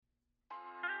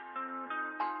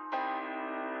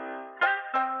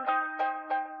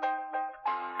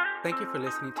Thank you for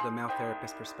listening to the Male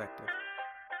Therapist Perspective.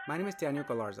 My name is Daniel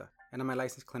Galarza, and I'm a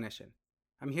licensed clinician.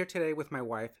 I'm here today with my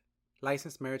wife,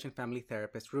 licensed marriage and family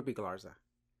therapist Ruby Galarza.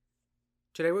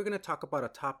 Today we're going to talk about a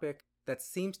topic that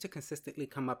seems to consistently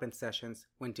come up in sessions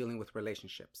when dealing with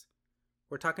relationships.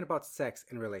 We're talking about sex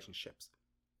in relationships.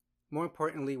 More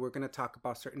importantly, we're going to talk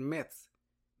about certain myths,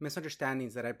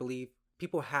 misunderstandings that I believe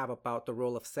people have about the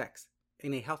role of sex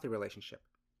in a healthy relationship.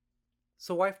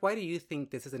 So wife, why do you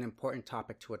think this is an important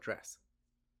topic to address?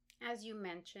 As you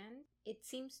mentioned, it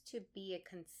seems to be a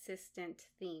consistent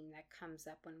theme that comes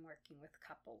up when working with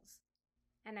couples.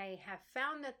 And I have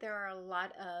found that there are a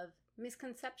lot of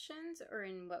misconceptions, or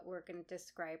in what we're going to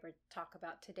describe or talk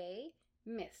about today,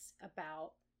 myths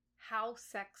about how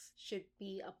sex should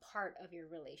be a part of your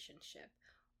relationship,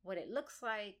 what it looks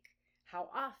like, how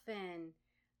often,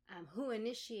 who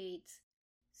initiates.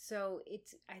 So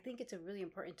I think it's a really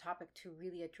important topic to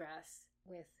really address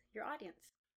with your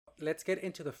audience. Let's get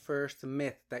into the first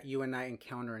myth that you and I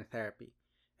encounter in therapy.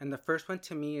 And the first one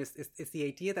to me is the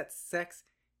idea that sex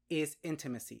is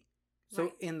intimacy. So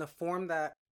Right. in the form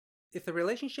that if the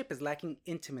relationship is lacking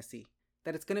intimacy,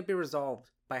 that it's going to be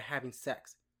resolved by having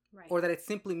sex. Right. Or that it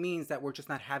simply means that we're just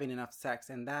not having enough sex,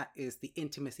 and that is the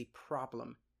intimacy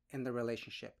problem in the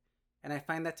relationship. And I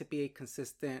find that to be a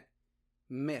consistent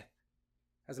myth.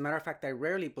 As a matter of fact, I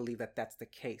rarely believe that that's the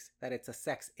case, that it's a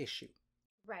sex issue.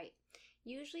 Right.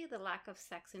 Usually the lack of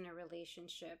sex in a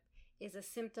relationship is a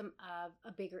symptom of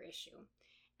a bigger issue.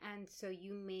 And so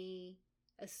you may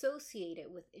associate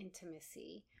it with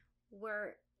intimacy,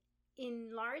 where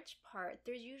in large part,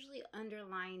 there's usually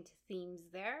underlined themes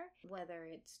there, whether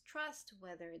it's trust,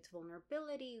 whether it's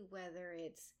vulnerability, whether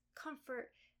it's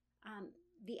comfort.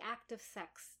 The act of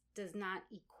sex does not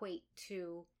equate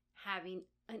to having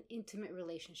an intimate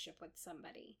relationship with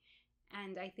somebody.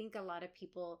 And I think a lot of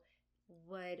people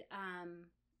would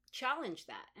challenge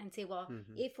that and say, well,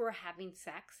 if we're having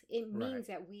sex, it means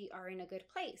that we are in a good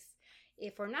place.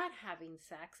 If we're not having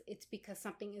sex, it's because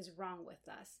something is wrong with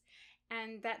us.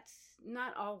 And that's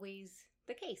not always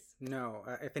the case. No,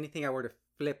 if anything, I were to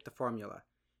flip the formula.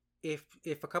 If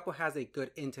a couple has a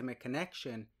good intimate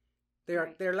connection,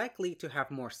 they're likely to have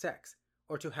more sex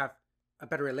or to have a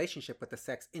better relationship with the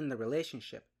sex in the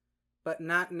relationship, but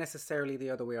not necessarily the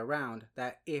other way around,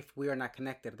 that if we are not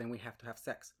connected, then we have to have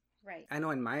sex. Right. I know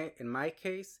in my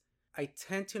case, I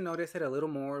tend to notice it a little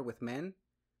more with men.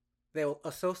 They'll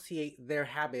associate their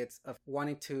habits of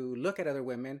wanting to look at other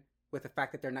women with the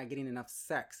fact that they're not getting enough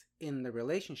sex in the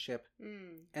relationship,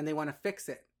 and they want to fix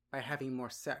it by having more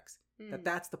sex.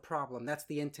 That's the problem. That's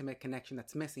the intimate connection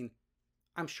that's missing.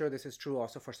 I'm sure this is true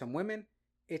also for some women.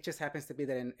 It just happens to be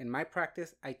that in my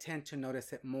practice, I tend to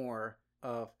notice it more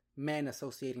of men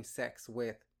associating sex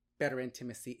with better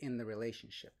intimacy in the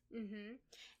relationship. Mm-hmm.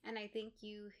 And I think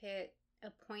you hit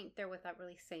a point there without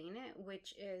really saying it,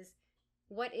 which is,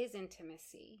 what is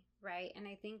intimacy, right? And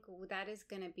I think that is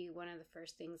going to be one of the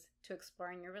first things to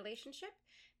explore in your relationship,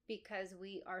 because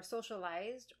we are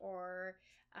socialized, or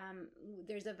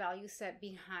there's a value set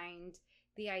behind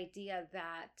the idea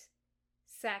that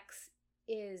sex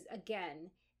is, again,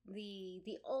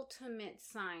 the ultimate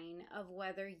sign of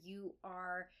whether you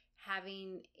are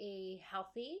having a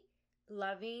healthy,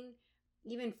 loving,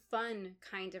 even fun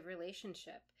kind of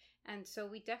relationship. And so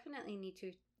we definitely need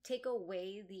to take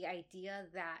away the idea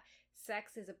that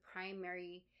sex is a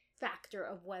primary factor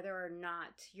of whether or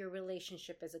not your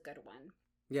relationship is a good one.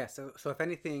 Yeah, so if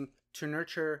anything, to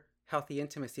nurture healthy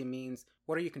intimacy means,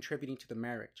 what are you contributing to the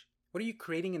marriage? What are you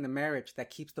creating in the marriage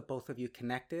that keeps the both of you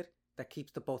connected, that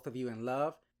keeps the both of you in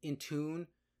love, in tune?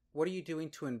 What are you doing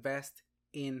to invest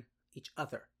in each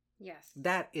other? Yes.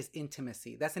 That is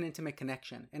intimacy. That's an intimate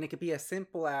connection. And it could be as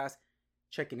simple as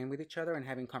checking in with each other and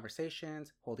having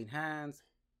conversations, holding hands,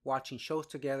 watching shows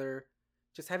together,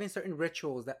 just having certain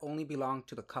rituals that only belong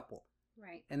to the couple.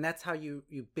 Right. And that's how you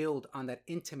build on that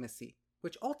intimacy,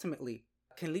 which ultimately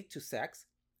can lead to sex.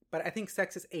 But I think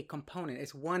sex is a component.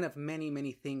 It's one of many,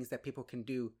 many things that people can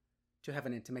do to have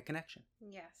an intimate connection.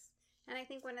 Yes. And I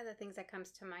think one of the things that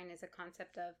comes to mind is a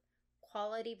concept of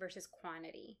quality versus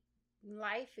quantity.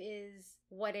 Life is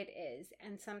what it is,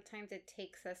 and sometimes it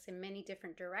takes us in many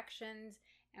different directions,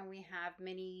 and we have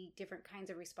many different kinds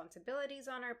of responsibilities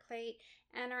on our plate,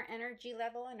 and our energy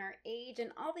level and our age,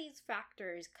 and all these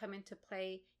factors come into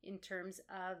play in terms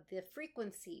of the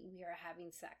frequency we are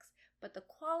having sex. But the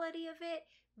quality of it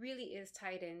really is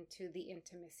tied into the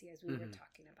intimacy, as we were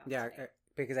talking about today.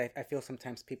 Because I feel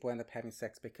sometimes people end up having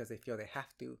sex because they feel they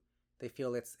have to. They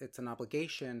feel it's an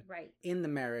obligation in the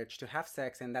marriage to have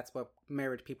sex, and that's what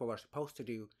married people are supposed to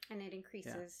do. And it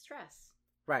increases stress.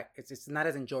 Right. It's not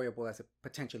as enjoyable as it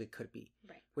potentially could be.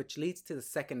 Right. Which leads to the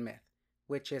second myth,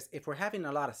 which is if we're having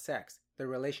a lot of sex, the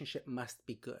relationship must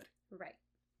be good. Right.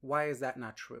 Why is that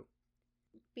not true?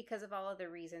 Because of all of the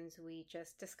reasons we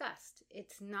just discussed.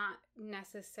 It's not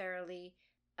necessarily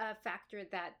a factor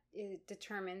that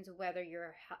determines whether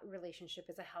your relationship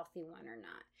is a healthy one or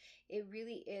not. It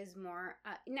really is more,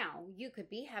 now, you could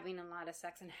be having a lot of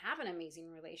sex and have an amazing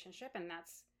relationship, and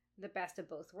that's the best of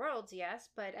both worlds, yes,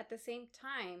 but at the same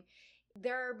time,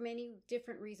 there are many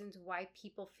different reasons why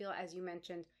people feel, as you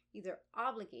mentioned, either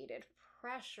obligated,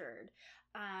 pressured,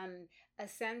 a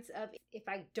sense of if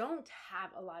I don't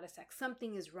have a lot of sex,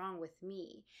 something is wrong with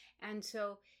me. And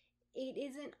so it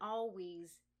isn't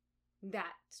always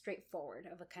that straightforward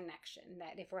of a connection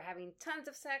that if we're having tons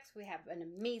of sex, we have an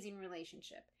amazing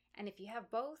relationship. And if you have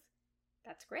both,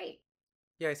 that's great.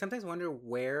 Yeah, I sometimes wonder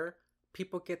where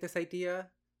people get this idea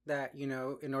that,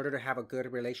 in order to have a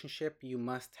good relationship, you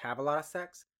must have a lot of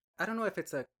sex. I don't know if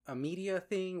it's a media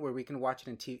thing where we can watch it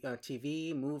in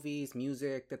TV, movies,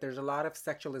 music, that there's a lot of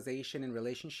sexualization in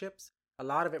relationships. A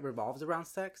lot of it revolves around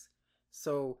sex.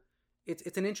 So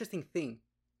it's an interesting thing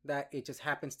that it just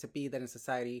happens to be that in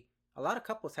society, a lot of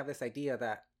couples have this idea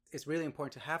that it's really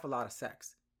important to have a lot of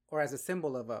sex or as a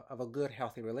symbol of a good,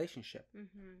 healthy relationship.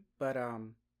 Mm-hmm. But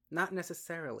not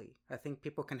necessarily. I think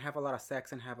people can have a lot of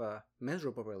sex and have a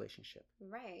miserable relationship.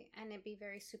 Right. And it'd be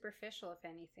very superficial, if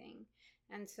anything.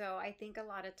 And so I think a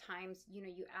lot of times, you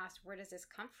ask, where does this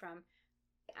come from?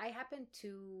 I happen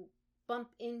to bump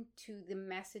into the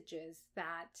messages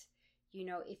that,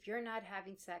 if you're not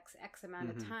having sex X amount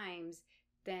of times,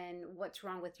 then what's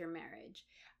wrong with your marriage?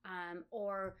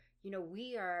 Or,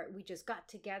 we just got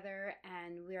together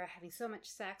and we are having so much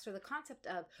sex, or the concept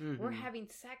of we're having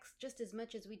sex just as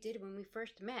much as we did when we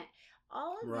first met.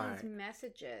 All of these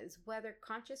messages, whether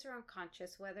conscious or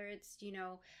unconscious, whether it's,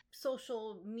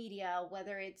 social media,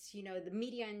 whether it's, the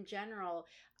media in general,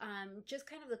 just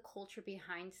kind of the culture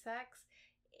behind sex.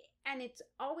 And it's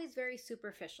always very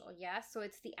superficial, yes? So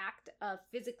it's the act of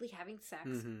physically having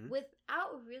sex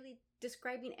without really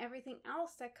describing everything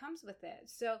else that comes with it.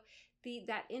 So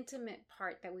that intimate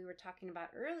part that we were talking about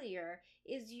earlier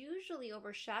is usually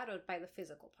overshadowed by the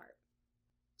physical part.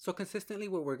 So consistently,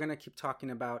 what we're going to keep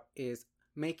talking about is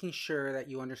making sure that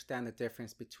you understand the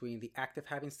difference between the act of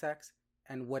having sex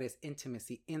and what is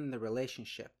intimacy in the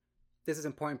relationship. This is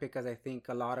important because I think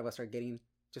a lot of us are getting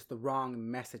just the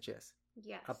wrong messages.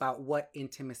 Yes. About what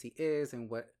intimacy is and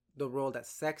what the role that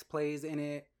sex plays in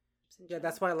it. Yeah,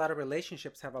 that's why a lot of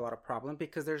relationships have a lot of problems,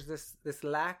 because there's this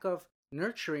lack of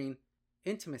nurturing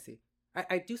intimacy.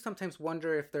 I do sometimes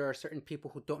wonder if there are certain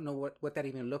people who don't know what that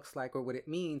even looks like or what it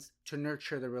means to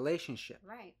nurture the relationship.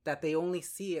 Right. That they only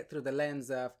see it through the lens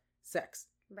of sex.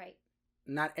 Right.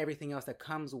 Not everything else that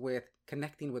comes with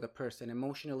connecting with a person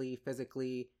emotionally,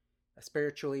 physically,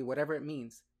 spiritually, whatever it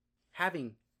means.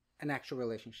 Having an actual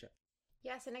relationship.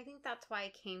 Yes, and I think that's why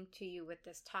I came to you with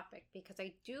this topic, because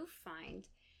I do find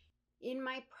in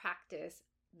my practice,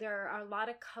 there are a lot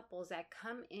of couples that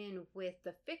come in with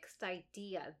the fixed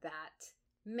idea that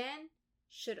men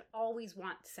should always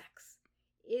want sex.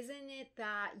 Isn't it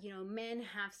that, men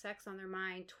have sex on their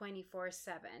mind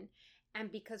 24/7,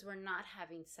 and because we're not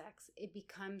having sex, it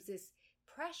becomes this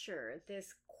pressure,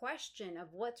 this question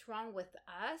of what's wrong with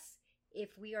us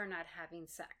if we are not having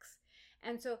sex.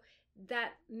 And so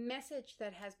that message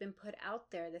that has been put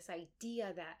out there, this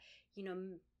idea that,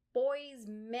 boys,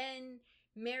 men,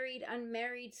 married,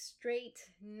 unmarried, straight,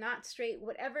 not straight,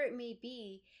 whatever it may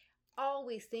be,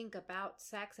 always think about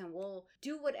sex and will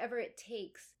do whatever it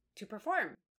takes to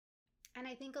perform. And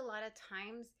I think a lot of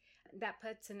times that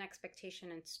puts an expectation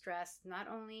and stress not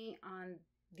only on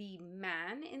the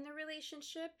man in the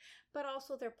relationship, but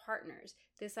also their partners.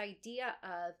 This idea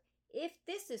of, if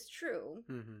this is true,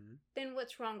 then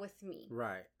what's wrong with me?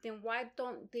 Right. Then why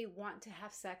don't they want to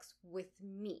have sex with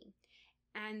me?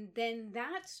 And then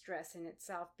that stress in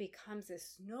itself becomes a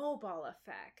snowball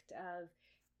effect of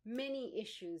many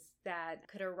issues that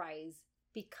could arise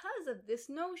because of this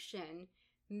notion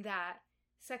that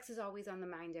sex is always on the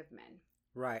mind of men.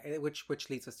 Right, which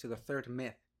leads us to the third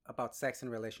myth about sex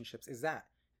and relationships, is that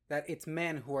it's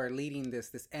men who are leading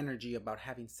this energy about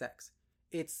having sex.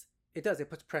 It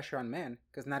puts pressure on men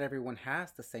because not everyone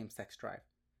has the same sex drive.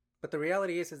 But the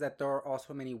reality is that there are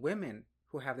also many women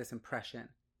who have this impression.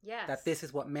 Yes. That this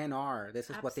is what men are. This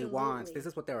is what they want. This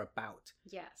is what they're about.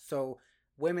 Yes. So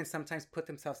women sometimes put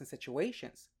themselves in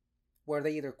situations where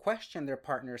they either question their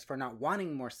partners for not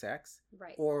wanting more sex.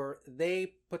 Right. Or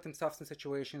they put themselves in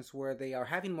situations where they are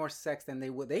having more sex than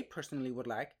they personally would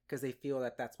like because they feel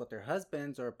that that's what their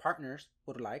husbands or partners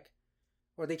would like.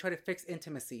 Or they try to fix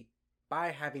intimacy by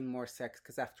having more sex,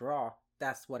 because after all,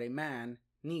 that's what a man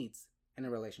needs in a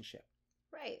relationship.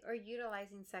 Right. Or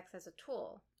utilizing sex as a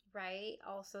tool, right?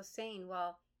 Also saying,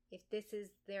 well, if this is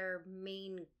their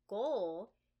main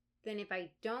goal, then if I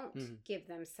don't give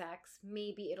them sex,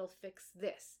 maybe it'll fix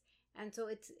this. And so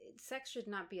sex should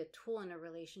not be a tool in a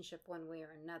relationship one way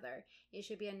or another. It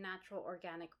should be a natural,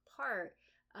 organic part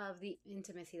of the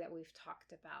intimacy that we've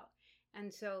talked about.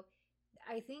 And so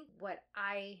I think what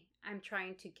I'm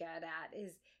trying to get at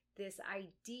is this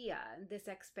idea, this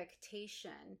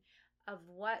expectation of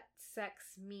what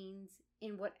sex means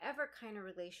in whatever kind of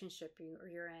relationship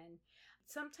you're in.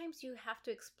 Sometimes you have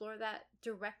to explore that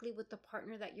directly with the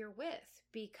partner that you're with,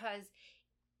 because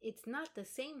it's not the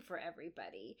same for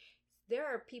everybody. There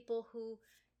are people who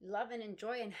love and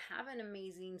enjoy and have an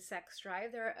amazing sex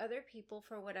drive. There are other people,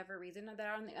 for whatever reason, that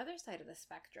are on the other side of the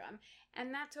spectrum,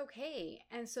 and that's okay.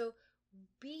 And so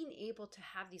being able to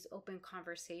have these open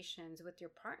conversations with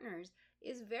your partners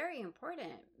is very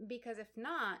important, because if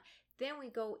not, then we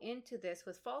go into this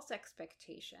with false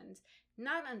expectations,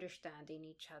 not understanding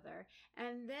each other,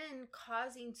 and then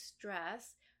causing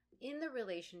stress in the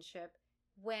relationship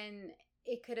when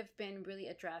it could have been really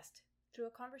addressed through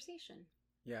a conversation.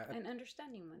 Yeah. And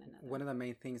understanding one another. One of the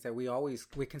main things that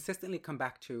we consistently come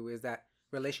back to is that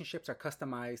relationships are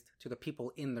customized to the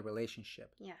people in the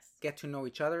relationship. Yes. Get to know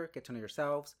each other, get to know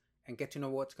yourselves, and get to know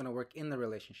what's going to work in the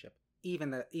relationship,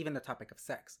 even the topic of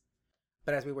sex.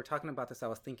 But as we were talking about this, I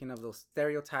was thinking of those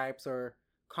stereotypes or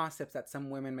concepts that some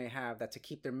women may have, that to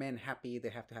keep their men happy, they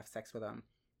have to have sex with them.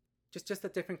 Just a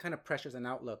different kind of pressures and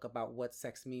outlook about what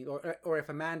sex means. Or if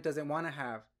a man doesn't want to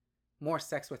have more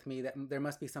sex with me, that there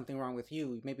must be something wrong with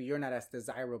you. Maybe you're not as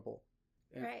desirable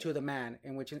to the man,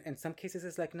 in which in some cases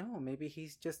it's like, no, maybe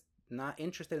he's just not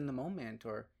interested in the moment,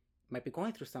 or might be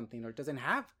going through something, or doesn't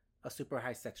have a super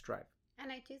high sex drive.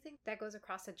 And I do think that goes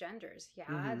across the genders.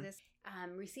 Yeah. This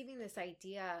receiving this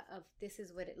idea of this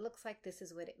is what it looks like, this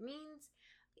is what it means,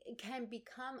 it can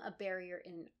become a barrier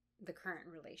in the current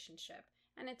relationship.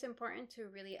 And it's important to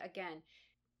really, again,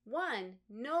 one,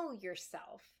 know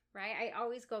yourself, right? I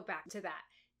always go back to that.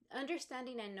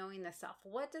 Understanding and knowing the self.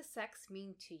 What does sex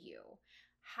mean to you?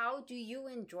 How do you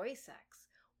enjoy sex?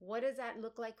 What does that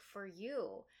look like for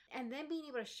you? And then being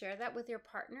able to share that with your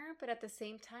partner, but at the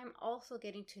same time also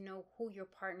getting to know who your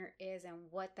partner is and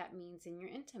what that means in your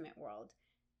intimate world.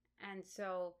 And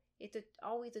so it's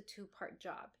always a two-part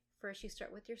job. First, you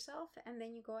start with yourself, and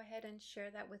then you go ahead and share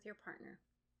that with your partner.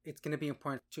 It's going to be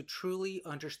important to truly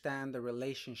understand the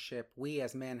relationship we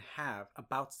as men have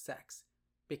about sex.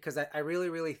 Because I really,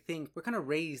 really think we're kind of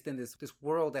raised in this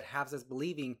world that has us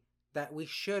believing that we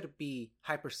should be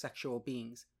hypersexual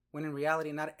beings, when in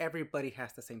reality, not everybody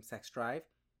has the same sex drive.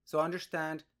 So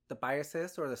understand the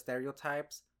biases or the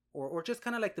stereotypes, or just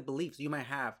kind of like the beliefs you might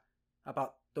have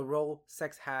about the role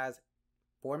sex has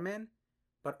for men.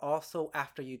 But also,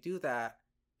 after you do that,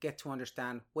 get to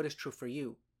understand what is true for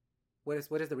you. What is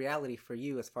the reality for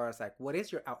you, as far as like, what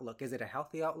is your outlook? Is it a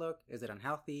healthy outlook? Is it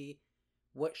unhealthy?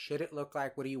 What should it look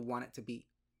like? What do you want it to be?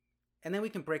 And then we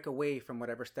can break away from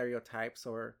whatever stereotypes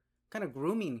or kind of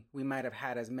grooming we might have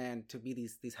had as men to be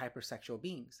these hypersexual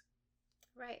beings.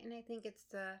 Right. And I think it's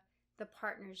the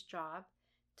partner's job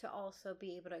to also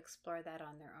be able to explore that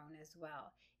on their own as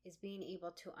well, is being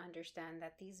able to understand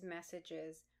that these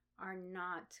messages are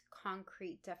not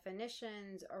concrete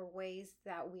definitions or ways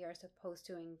that we are supposed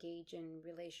to engage in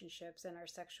relationships and our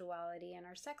sexuality and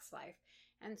our sex life.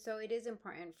 And so it is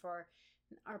important for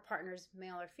our partners,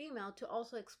 male or female, to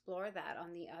also explore that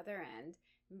on the other end,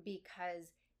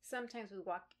 because sometimes we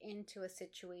walk into a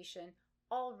situation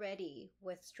already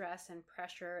with stress and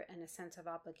pressure and a sense of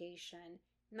obligation,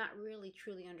 not really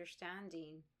truly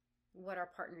understanding what our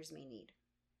partners may need.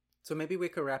 So maybe we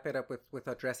could wrap it up with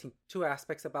addressing two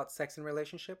aspects about sex and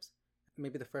relationships.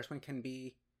 Maybe the first one can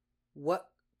be, what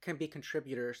can be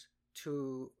contributors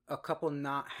to a couple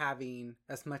not having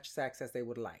as much sex as they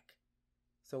would like?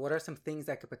 So what are some things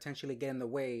that could potentially get in the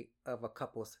way of a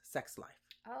couple's sex life?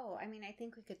 Oh, I mean, I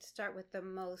think we could start with the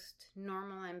most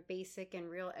normal and basic and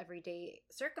real everyday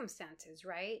circumstances,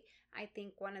 right? I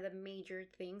think one of the major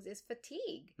things is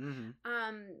fatigue.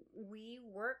 We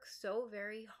work so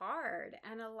very hard,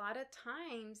 and a lot of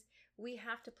times we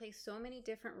have to play so many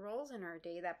different roles in our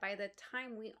day that by the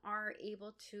time we are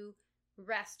able to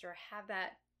rest or have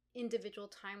that individual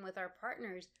time with our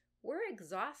partners, we're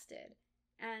exhausted.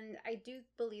 And I do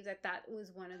believe that that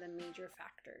was one of the major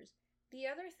factors. The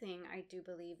other thing I do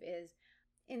believe is,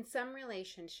 in some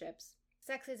relationships,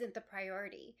 sex isn't the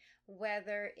priority,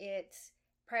 whether it's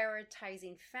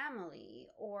prioritizing family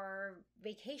or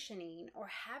vacationing or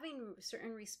having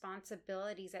certain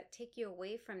responsibilities that take you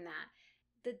away from that,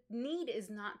 the need is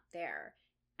not there.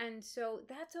 And so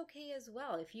that's okay as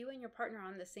well. If you and your partner are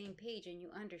on the same page and you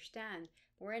understand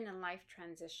we're in a life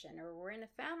transition or we're in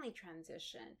a family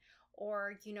transition,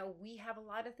 or, we have a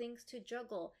lot of things to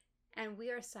juggle, and we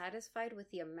are satisfied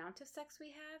with the amount of sex we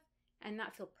have and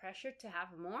not feel pressured to have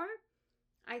more,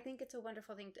 I think it's a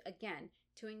wonderful thing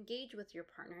to engage with your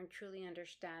partner and truly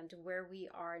understand where we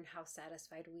are and how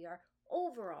satisfied we are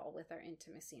overall with our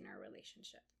intimacy in our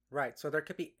relationship. Right. So there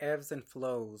could be ebbs and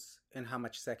flows in how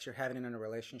much sex you're having in a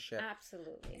relationship.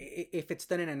 Absolutely. If it's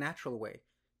done in a natural way.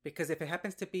 Because if it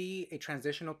happens to be a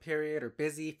transitional period or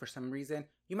busy for some reason,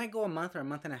 you might go a month or a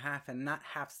month and a half and not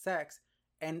have sex,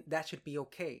 and that should be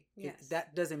okay. Yes.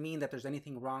 That doesn't mean that there's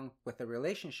anything wrong with the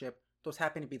relationship. Those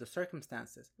happen to be the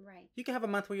circumstances. Right. You can have a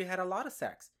month where you had a lot of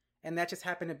sex, and that just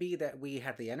happened to be that we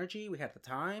had the energy, we had the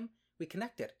time, we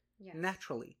connected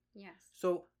naturally. Yes.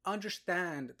 So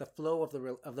understand the flow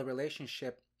of the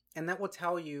relationship, and that will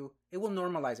tell you, it will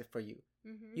normalize it for you.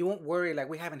 Mm-hmm. You won't worry like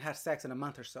we haven't had sex in a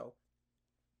month or so.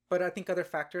 But I think other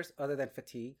factors other than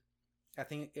fatigue, I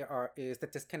think is the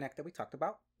disconnect that we talked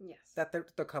about. Yes. That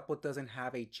the couple doesn't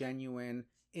have a genuine,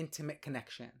 intimate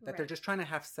connection. That they're just trying to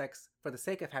have sex for the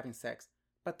sake of having sex,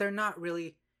 but they're not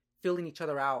really feeling each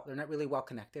other out. They're not really well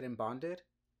connected and bonded.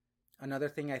 Another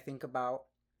thing I think about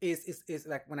is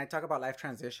like when I talk about life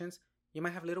transitions, you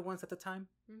might have little ones at the time.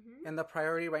 Mm-hmm. And the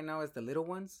priority right now is the little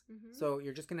ones. Mm-hmm. So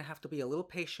you're just going to have to be a little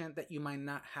patient that you might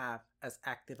not have as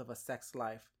active of a sex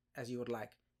life as you would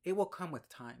like. It will come with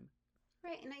time.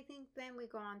 Right. And I think then we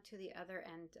go on to the other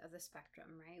end of the spectrum,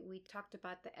 right? We talked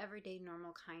about the everyday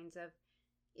normal kinds of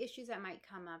issues that might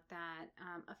come up that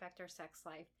affect our sex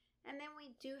life. And then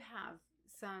we do have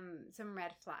some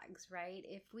red flags, right?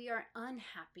 If we are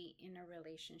unhappy in a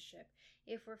relationship,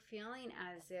 if we're feeling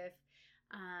as if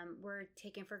we're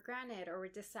taken for granted or we're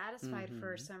dissatisfied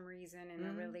for some reason in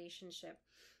a relationship,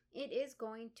 it is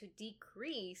going to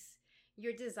decrease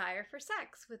your desire for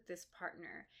sex with this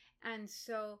partner. And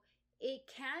so it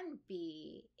can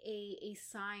be a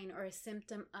sign or a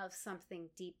symptom of something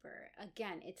deeper.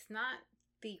 Again, it's not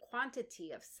the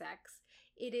quantity of sex.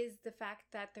 It is the fact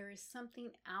that there is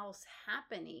something else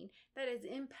happening that is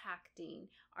impacting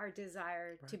our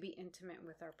desire to be intimate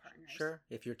with our partners. Sure.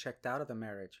 If you're checked out of the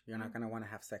marriage, you're not going to want to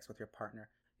have sex with your partner.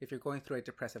 If you're going through a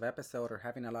depressive episode or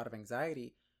having a lot of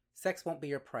anxiety, sex won't be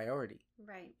your priority.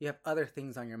 Right. You have other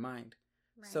things on your mind.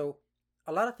 Right. So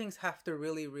a lot of things have to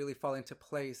really, really fall into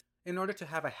place in order to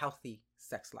have a healthy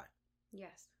sex life.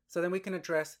 Yes. So then we can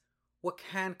address what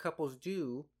can couples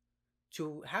do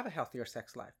to have a healthier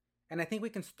sex life. And I think we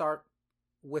can start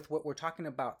with what we're talking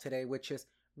about today, which is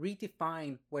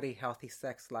redefine what a healthy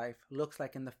sex life looks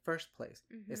like in the first place.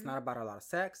 Mm-hmm. It's not about a lot of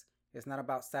sex. It's not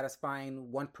about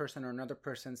satisfying one person or another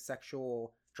person's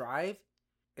sexual drive.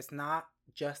 It's not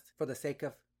just for the sake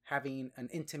of having an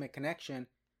intimate connection.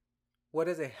 What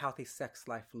does a healthy sex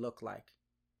life look like?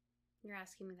 You're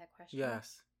asking me that question?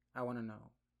 Yes. I want to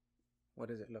know. What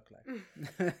does it look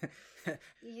like?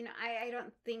 I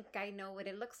don't think I know what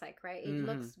it looks like, right? It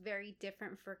looks very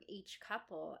different for each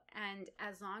couple. And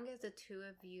as long as the two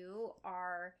of you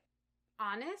are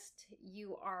honest,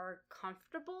 you are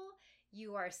comfortable,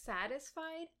 you are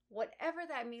satisfied, whatever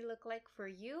that may look like for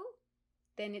you,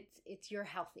 then you're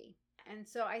healthy. And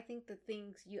so I think the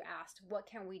things you asked, what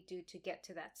can we do to get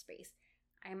to that space?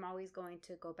 I'm always going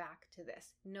to go back to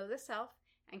this. Know the self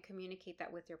and communicate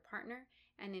that with your partner,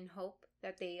 and in hope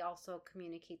that they also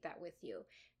communicate that with you.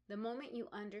 The moment you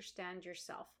understand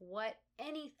yourself, what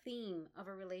any theme of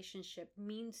a relationship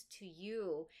means to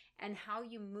you and how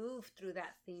you move through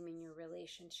that theme in your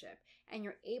relationship, and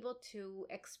you're able to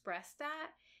express that,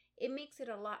 it makes it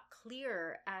a lot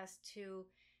clearer as to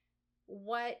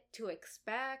what to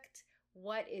expect,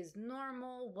 what is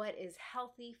normal, what is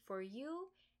healthy for you,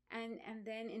 and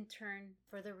then in turn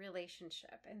for the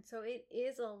relationship. And so it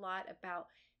is a lot about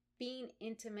being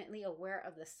intimately aware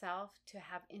of the self to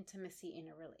have intimacy in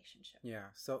a relationship. Yeah.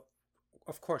 So,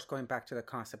 of course, going back to the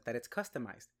concept that it's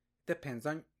customized. Depends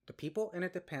on the people and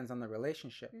it depends on the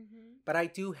relationship. Mm-hmm. But I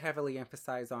do heavily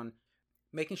emphasize on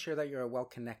making sure that you're a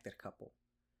well-connected couple,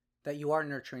 that you are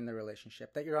nurturing the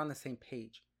relationship, that you're on the same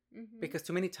page. Mm-hmm. Because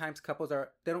too many times couples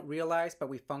they don't realize, but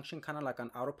we function kind of like on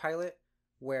autopilot,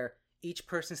 where each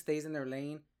person stays in their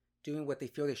lane doing what they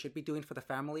feel they should be doing for the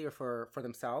family or for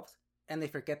themselves. And they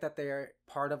forget that they're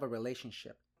part of a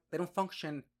relationship. They don't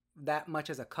function that much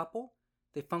as a couple.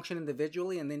 They function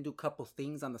individually and then do couple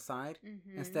things on the side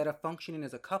instead of functioning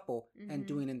as a couple and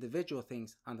doing individual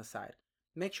things on the side.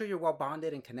 Make sure you're well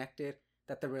bonded and connected,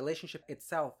 that the relationship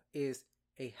itself is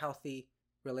a healthy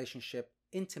relationship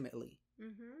intimately.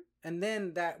 And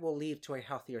then that will lead to a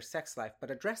healthier sex life.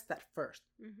 But address that first.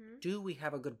 Do we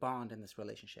have a good bond in this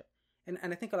relationship? And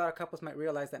I think a lot of couples might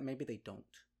realize that maybe they don't.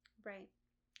 Right.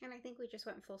 And I think we just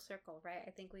went full circle, right?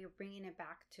 I think we are bringing it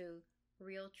back to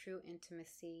real, true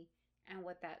intimacy and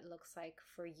what that looks like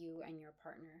for you and your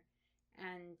partner.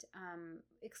 And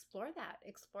explore that.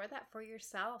 Explore that for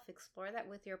yourself. Explore that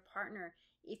with your partner.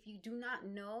 If you do not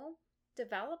know,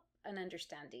 develop an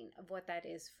understanding of what that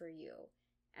is for you.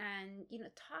 And,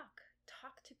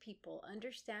 talk to people.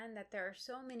 Understand that there are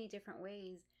so many different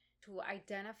ways to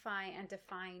identify and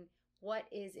define what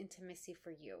is intimacy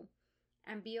for you.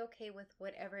 And be okay with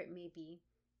whatever it may be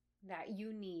that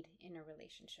you need in a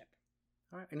relationship.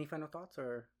 All right. Any final thoughts,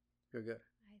 or you're good?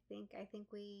 I think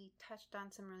we touched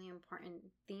on some really important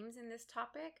themes in this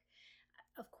topic.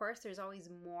 Of course, there's always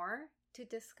more to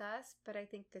discuss, but I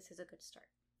think this is a good start.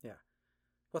 Yeah.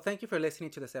 Well, thank you for listening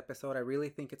to this episode. I really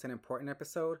think it's an important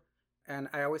episode. And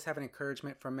I always have an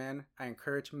encouragement for men. I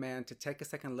encourage men to take a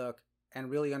second look and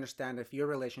really understand if your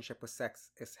relationship with sex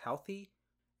is healthy,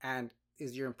 and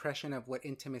is your impression of what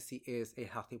intimacy is a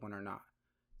healthy one or not.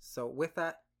 So with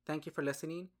that, thank you for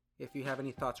listening. If you have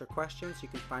any thoughts or questions, you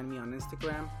can find me on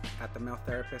Instagram at The Male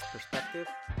Therapist Perspective.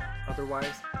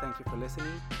 Otherwise, thank you for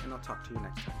listening, and I'll talk to you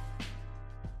next time.